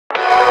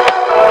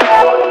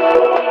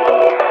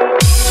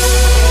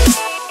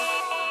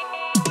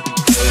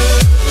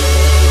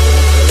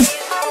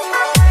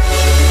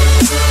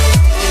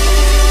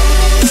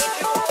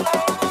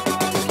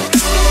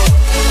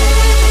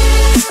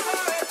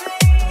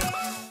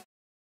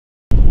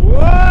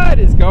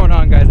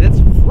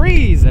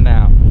freezing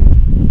out.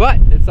 But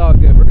it's all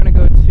good. We're gonna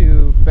go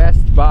to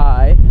Best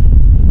Buy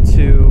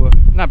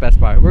not Best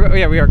Buy.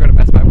 Yeah, we are going to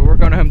Best Buy, but we're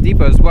going to Home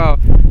Depot as well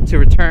to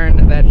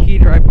return that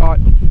heater I bought,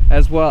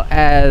 as well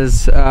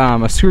as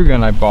a screw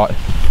gun I bought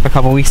a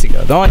couple weeks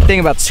ago. The only thing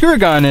about the screw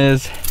gun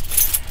is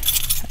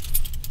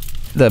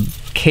the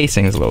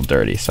casing is a little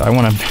dirty, so I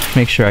want to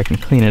make sure I can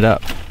clean it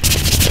up.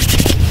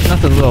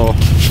 Nothing, little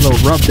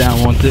rub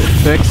down won't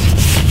fix.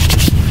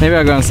 Maybe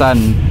I'll go inside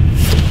and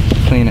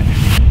clean it.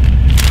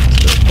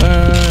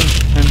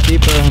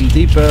 Home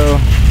Depot. All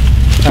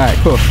right,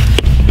 cool.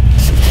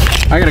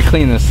 I gotta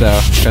clean this though,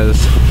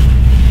 because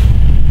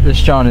this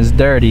John is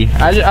dirty.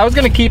 I was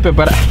gonna keep it,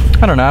 but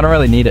I don't know, I don't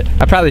really need it.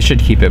 I probably should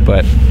keep it,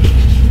 but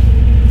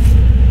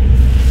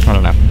I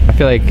don't know. I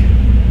feel like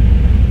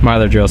my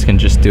other drills can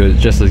just do it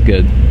just as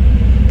good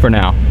for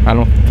now. I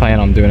don't plan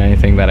on doing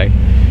anything that I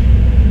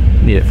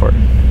need it for,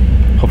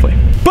 hopefully.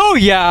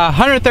 Booyah!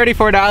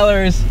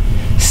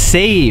 $134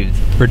 saved.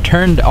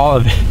 Returned all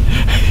of it.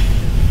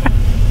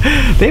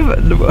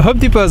 Home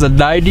Depot has a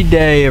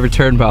 90-day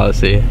return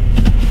policy.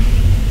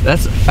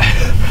 That's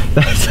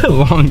a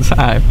long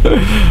time.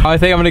 I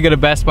think I'm gonna go to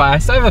Best Buy. I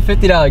still have a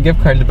 $50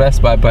 gift card to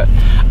Best Buy, but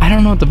I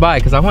don't know what to buy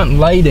because I want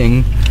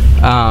lighting.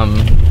 I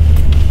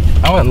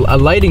want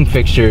lighting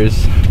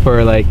fixtures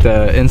for like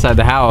the inside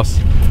the house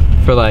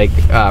for like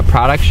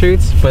product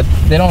shoots, but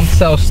they don't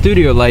sell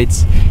studio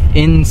lights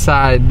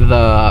inside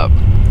the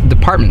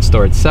department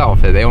store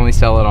itself. They only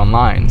sell it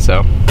online,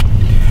 so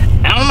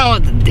I don't know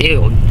what to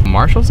do.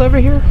 Marshall's over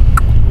here?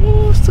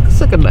 Oh,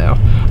 suck it now.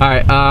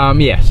 Alright,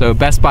 yeah, so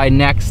Best Buy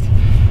next.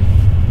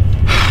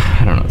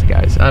 I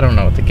don't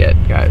know what to get,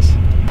 guys.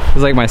 It's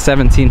like my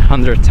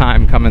 1700th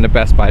time coming to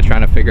Best Buy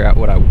trying to figure out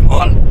what I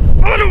want.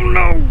 I don't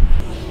know.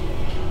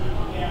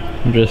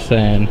 I'm just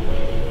saying,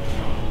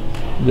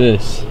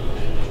 this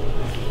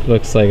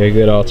looks like a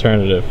good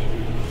alternative.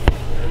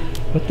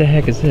 What the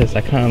heck is this?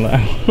 I kind of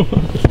like.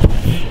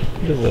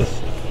 What is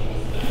this?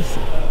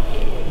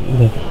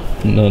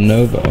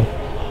 Lenovo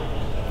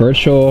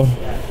virtual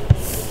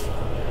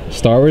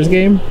Star Wars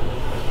game?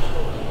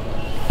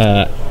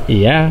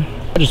 Yeah.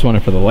 I just want it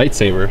for the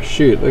lightsaber.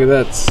 Shoot, look at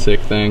that sick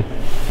thing.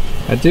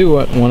 I do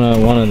want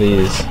one of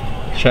these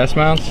chest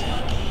mounts.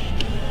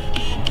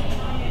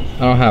 I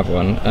don't have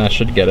one. I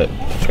should get it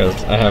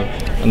because I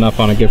have enough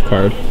on a gift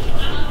card.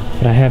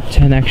 But I have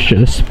 10 extra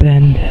to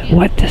spend.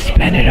 What to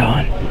spend it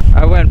on?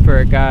 I went for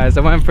it, guys.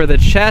 I went for the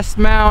chest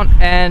mount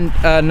and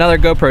another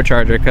GoPro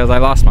charger because I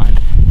lost mine.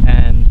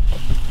 And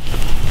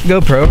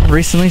GoPro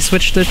recently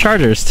switched their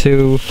chargers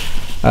to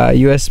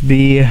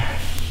USB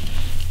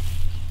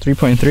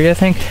 3.3, I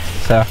think.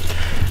 So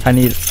I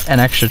need an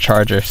extra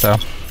charger. So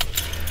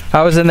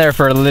I was in there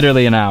for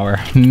literally an hour,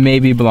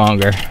 maybe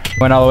longer.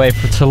 Went all the way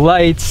to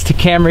lights, to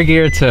camera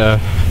gear, to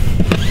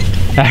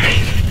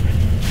everything.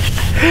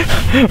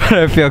 But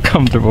I feel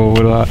comfortable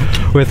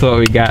with what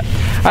we got.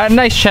 A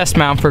nice chest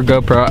mount for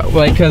GoPro,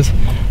 like, cause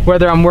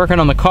whether I'm working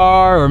on the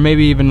car or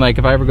maybe even like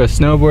if I ever go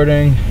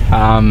snowboarding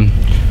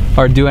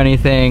or do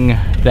anything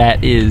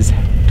that is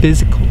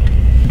physical.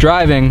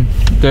 Driving,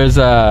 there's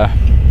a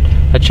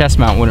chest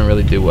mount wouldn't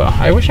really do well.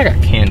 I wish I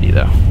got candy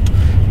though.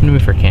 I'm gonna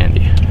move for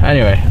candy.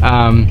 Anyway,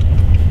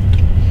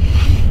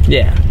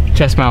 yeah,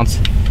 chest mounts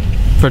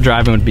for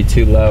driving would be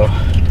too low.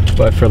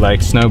 But for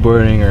like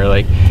snowboarding or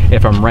like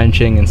if I'm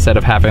wrenching, instead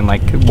of having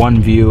like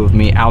one view of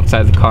me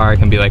outside the car, I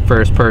can be like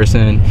first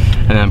person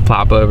and then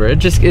plop over.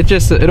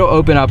 It'll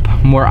open up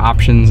more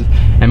options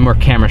and more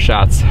camera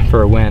shots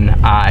for when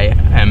I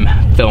am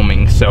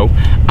filming. So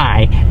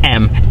I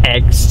am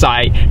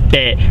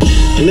excited.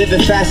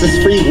 Living fast as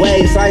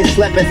freeways. I ain't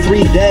slept in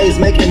 3 days.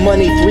 Making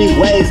money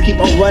 3 ways. Keep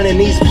on running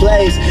these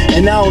plays.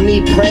 And I don't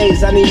need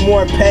praise. I need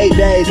more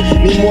paydays.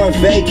 Need more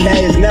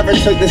vacays. Never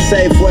took the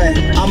safe way.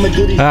 I'ma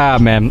do these. Ah,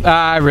 man.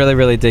 I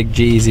really dig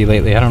G-Eazy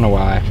lately. I don't know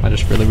why. I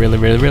just really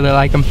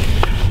like him.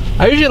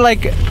 I usually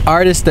like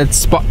artists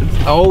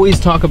that always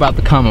talk about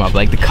the come up.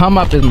 Like the come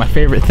up is my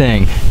favorite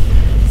thing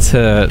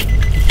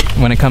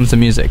when it comes to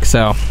music.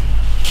 So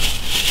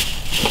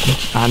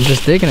I'm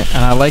just digging it,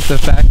 and I like the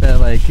fact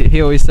that like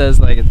he always says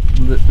like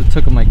it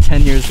took him like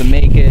 10 years to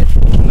make it.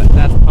 And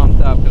that's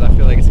pumped up because I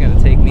feel like it's gonna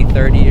take me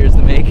 30 years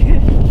to make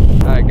it.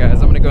 All right,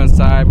 guys, I'm gonna go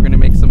inside. We're gonna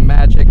make some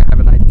magic. I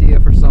have an idea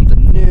for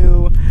something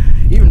new.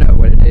 You know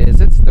what it is.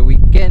 It's the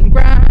weekend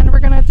grind. We're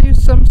gonna do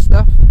some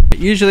stuff.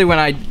 Usually when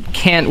I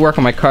can't work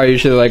on my car, I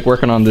usually like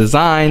working on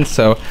design.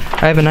 So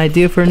I have an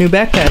idea for a new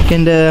backpack,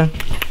 and I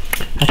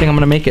think I'm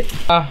gonna make it.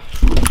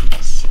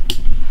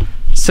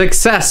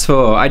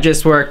 Successful. I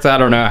just worked, I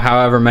don't know,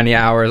 however many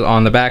hours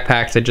on the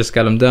backpacks. I just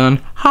got them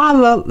done.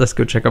 Holla. Let's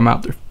go check them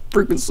out. They're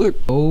freaking sick.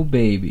 Oh,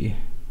 baby.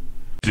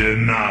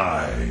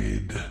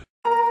 Denied.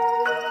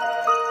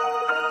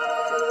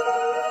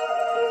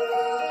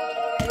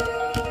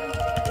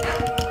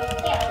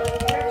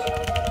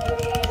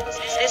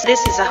 This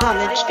is a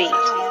homage beat.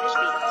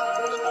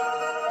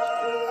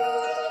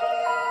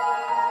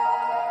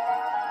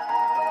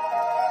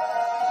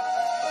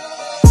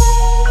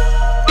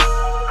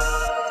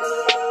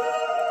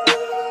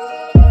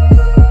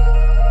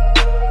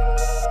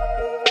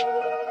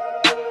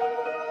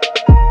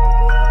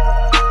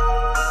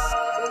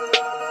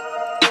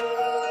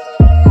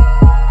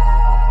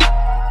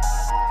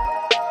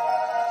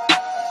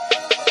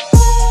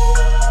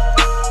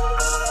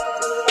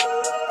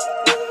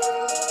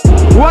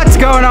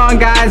 going on,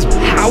 guys?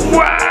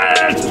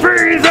 It's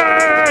freezing!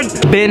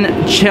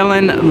 Been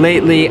chilling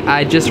lately.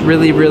 I just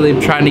really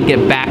trying to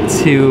get back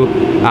to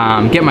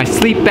get my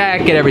sleep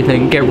back, get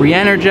everything, get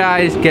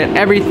re-energized, get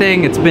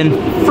everything. It's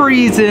been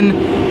freezing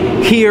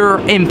here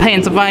in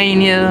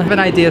Pennsylvania. I have an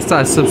idea, so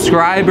a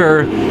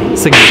subscriber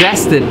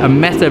suggested a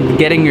method of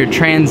getting your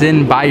trans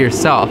in by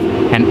yourself,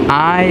 and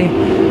I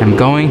am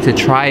going to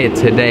try it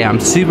today. I'm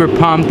super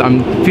pumped.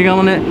 I'm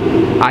feeling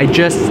it. I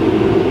just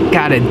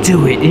gotta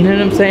do it, you know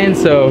what I'm saying?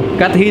 So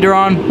got the heater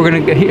on. We're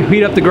gonna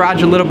heat up the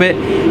garage a little bit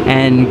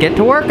and get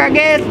to work, I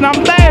guess. And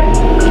I'm there.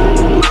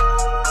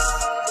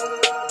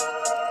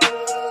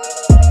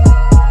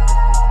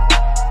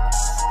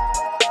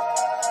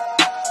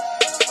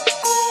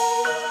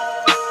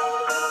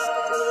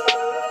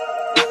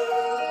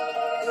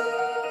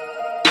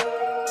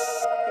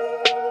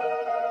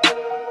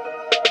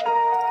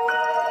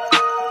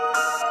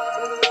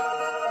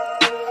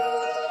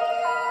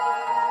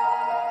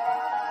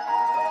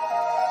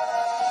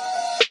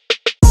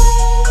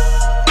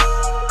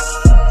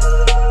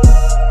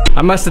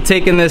 I must have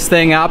taken this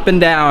thing up and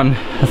down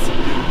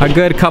a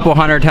good couple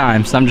hundred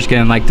times. I'm just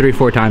kidding, like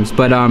 3-4 times.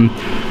 But I'm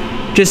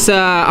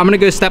gonna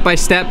go step by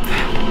step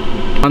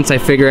once I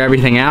figure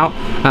everything out.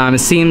 It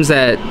seems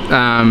that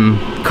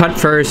cut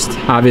first,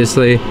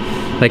 obviously.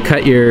 Like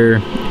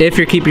if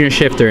you're keeping your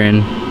shifter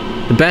in,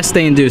 the best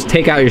thing to do is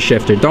take out your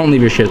shifter. Don't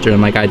leave your shifter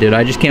in like I did.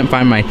 I just can't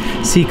find my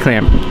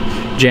C-clamp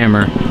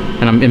jammer,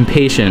 and I'm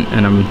impatient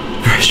and I'm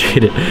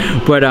frustrated.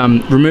 But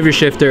remove your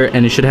shifter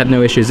and you should have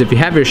no issues. If you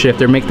have your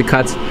shifter, make the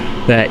cuts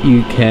that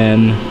you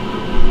can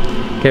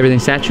get everything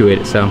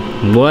saturated. So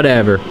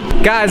whatever.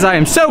 Guys, I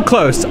am so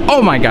close.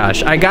 Oh my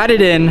gosh, I got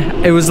it in.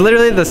 It was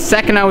literally the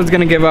second I was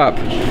gonna give up.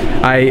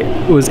 I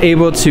was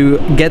able to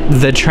get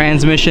the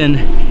transmission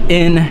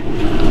in,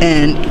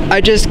 and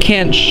I just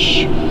can't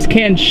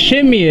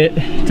shimmy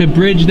it to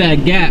bridge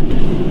that gap.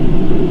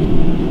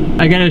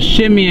 I gotta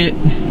shimmy it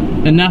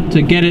enough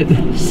to get it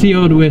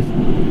sealed with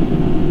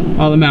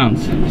all the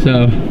mounts.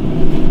 So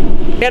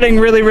getting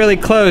really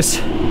close,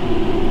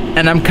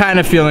 and I'm kind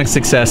of feeling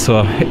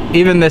successful.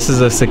 Even this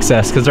is a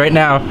success, because right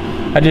now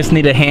I just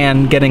need a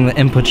hand getting the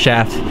input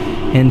shaft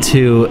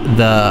into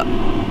the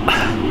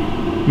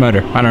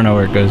motor. I don't know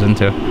where it goes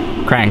into.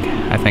 Crank,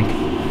 I think.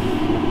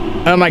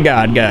 Oh my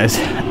god, guys.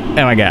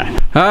 Oh my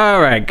god.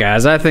 Alright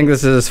guys, I think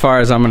this is as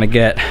far as I'm gonna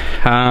get.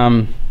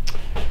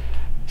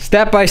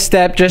 Step by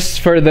step,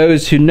 just for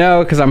those who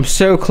know, because I'm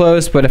so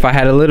close, but if I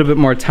had a little bit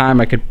more time,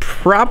 I could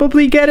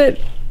probably get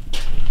it.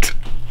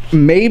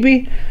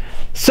 Maybe.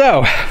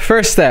 So,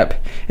 first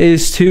step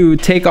is to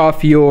take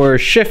off your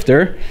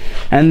shifter,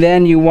 and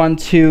then you want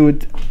to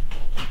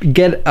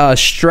get a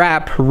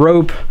strap,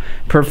 rope,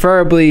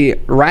 preferably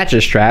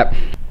ratchet strap.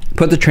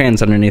 Put the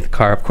trans underneath the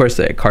car. Of course,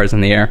 the car's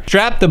in the air.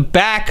 Strap the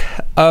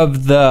back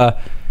of the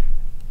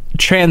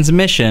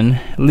transmission,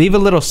 leave a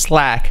little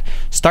slack,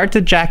 start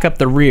to jack up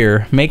the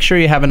rear, make sure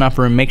you have enough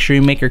room, make sure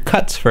you make your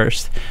cuts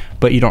first,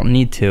 but you don't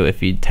need to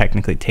if you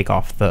technically take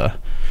off the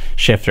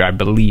shifter, I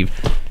believe.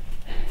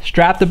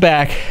 Strap the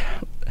back,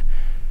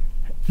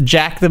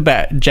 jack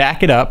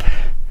it up,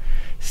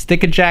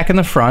 stick a jack in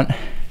the front,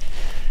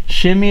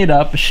 shimmy it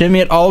up, shimmy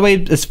it all the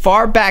way as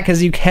far back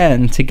as you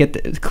can to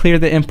get clear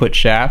the input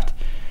shaft,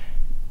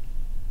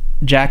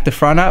 jack the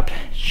front up,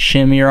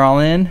 shimmy her all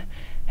in,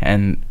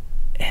 and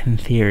in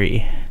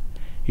theory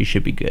you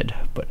should be good,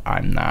 but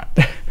I'm not.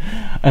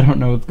 I don't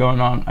know what's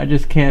going on. I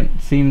just can't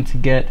seem to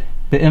get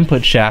the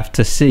input shaft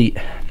to seat.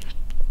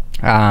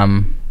 You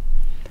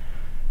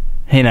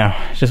know,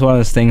 it's just one of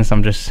those things.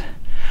 I'm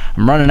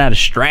running out of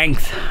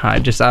strength. I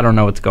don't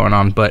know what's going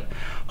on, but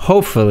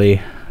hopefully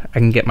I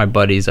can get my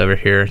buddies over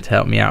here to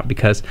help me out,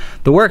 because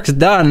the work's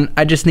done.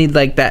 I just need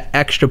like that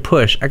extra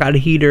push. I got a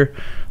heater,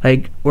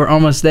 like we're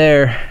almost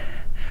there.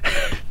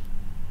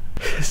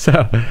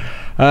 So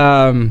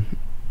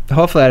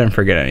hopefully I didn't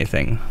forget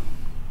anything.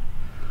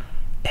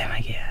 Oh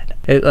my god.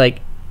 It, like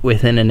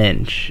within an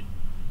inch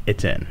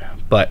it's in,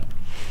 but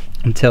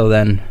until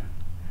then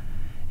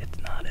it's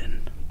not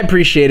in. I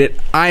appreciate it.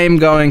 I am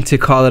going to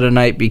call it a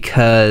night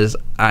because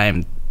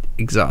I'm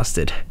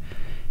exhausted,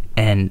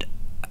 and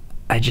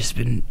I just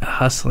been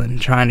hustling,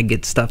 trying to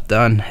get stuff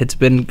done. It's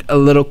been a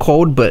little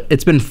cold, but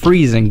it's been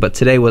freezing, but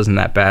today wasn't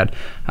that bad.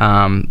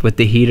 With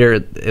the heater,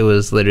 it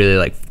was literally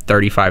like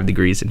 35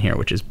 degrees in here,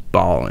 which is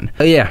balling.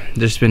 But yeah,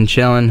 just been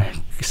chilling.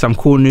 Some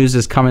cool news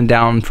is coming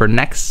down for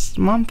next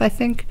month, I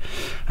think.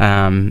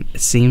 It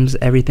seems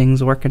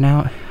everything's working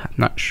out. I'm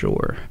not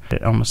sure.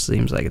 It almost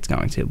seems like it's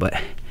going to, but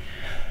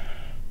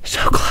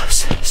so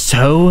close.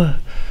 So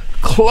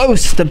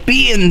close to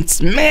being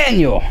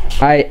manual.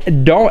 I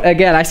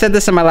said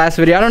this in my last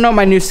video, I don't know what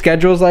my new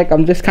schedule's like.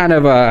 I'm just kind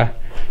of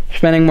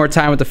spending more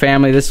time with the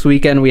family. This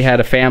weekend we had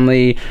a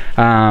family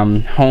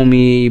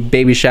homie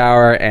baby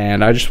shower,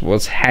 and I just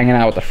was hanging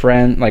out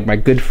with my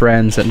good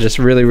friends, and just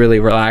really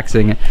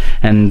relaxing,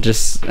 and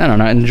just, I don't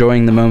know,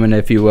 enjoying the moment,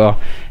 if you will.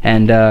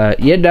 And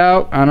yeah,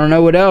 dog, I don't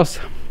know what else.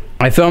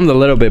 I filmed a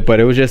little bit, but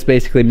it was just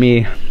basically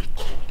me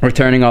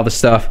returning all the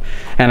stuff,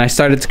 and I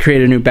started to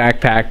create a new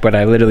backpack, but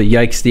I literally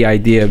yikes the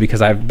idea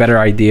because I have a better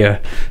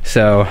idea.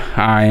 So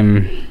I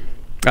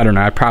don't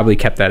know, I probably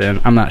kept that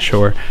in, I'm not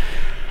sure.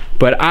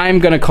 But I'm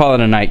gonna call it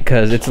a night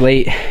because it's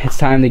late. It's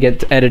time to get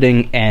to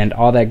editing and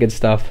all that good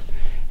stuff.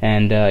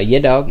 And yeah,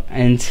 dog,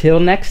 until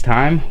next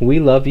time, we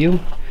love you.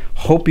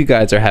 Hope you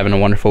guys are having a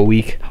wonderful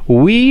week.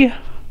 We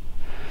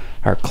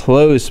are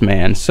close,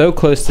 man. So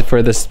close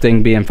for this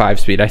thing being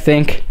 5-speed. I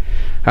think,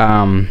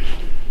 I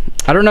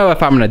don't know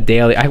if I'm gonna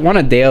daily. I want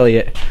to daily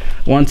it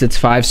once it's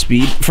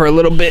 5-speed for a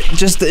little bit,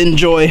 just to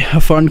enjoy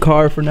a fun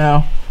car for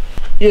now.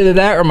 Either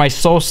that or my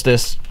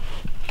Solstice,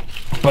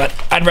 but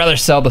I'd rather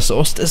sell the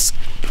Solstice.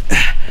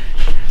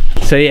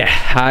 So yeah,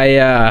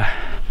 I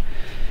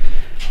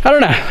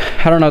don't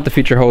know what the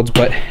future holds,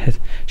 but it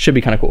should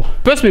be kind of cool. It's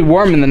supposed to be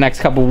warm in the next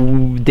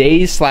couple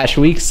days /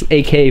 weeks,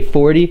 aka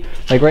 40.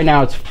 Like right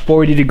now it's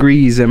 40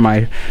 degrees in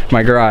my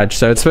garage,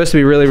 so it's supposed to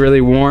be really,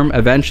 really warm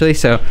eventually.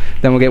 So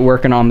then we'll get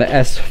working on the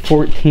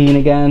S14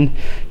 again,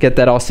 get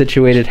that all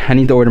situated. I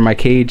need to order my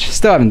cage,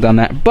 still haven't done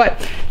that,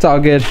 but it's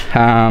all good.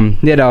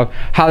 You know,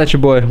 holla at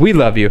your boy, we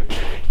love you.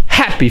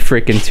 Happy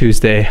freaking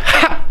Tuesday.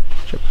 Ha!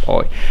 Your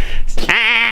boy.